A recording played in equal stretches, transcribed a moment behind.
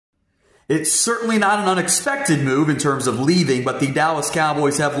It's certainly not an unexpected move in terms of leaving, but the Dallas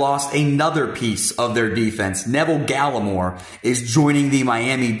Cowboys have lost another piece of their defense. Neville Gallimore is joining the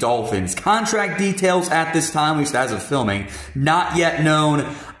Miami Dolphins. Contract details at this time, at least as of filming, not yet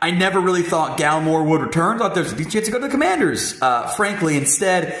known. I never really thought Gallimore would return. Thought there's a chance to go to the Commanders. Frankly,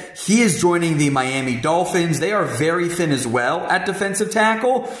 instead, he is joining the Miami Dolphins. They are very thin as well at defensive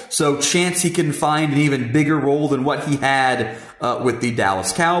tackle, so chance he can find an even bigger role than what he had with the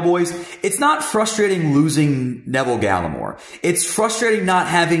Dallas Cowboys. It's not frustrating losing Neville Gallimore. It's frustrating not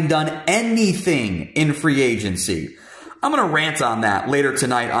having done anything in free agency. I'm going to rant on that later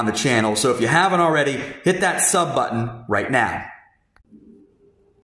tonight on the channel, so if you haven't already, hit that sub button right now.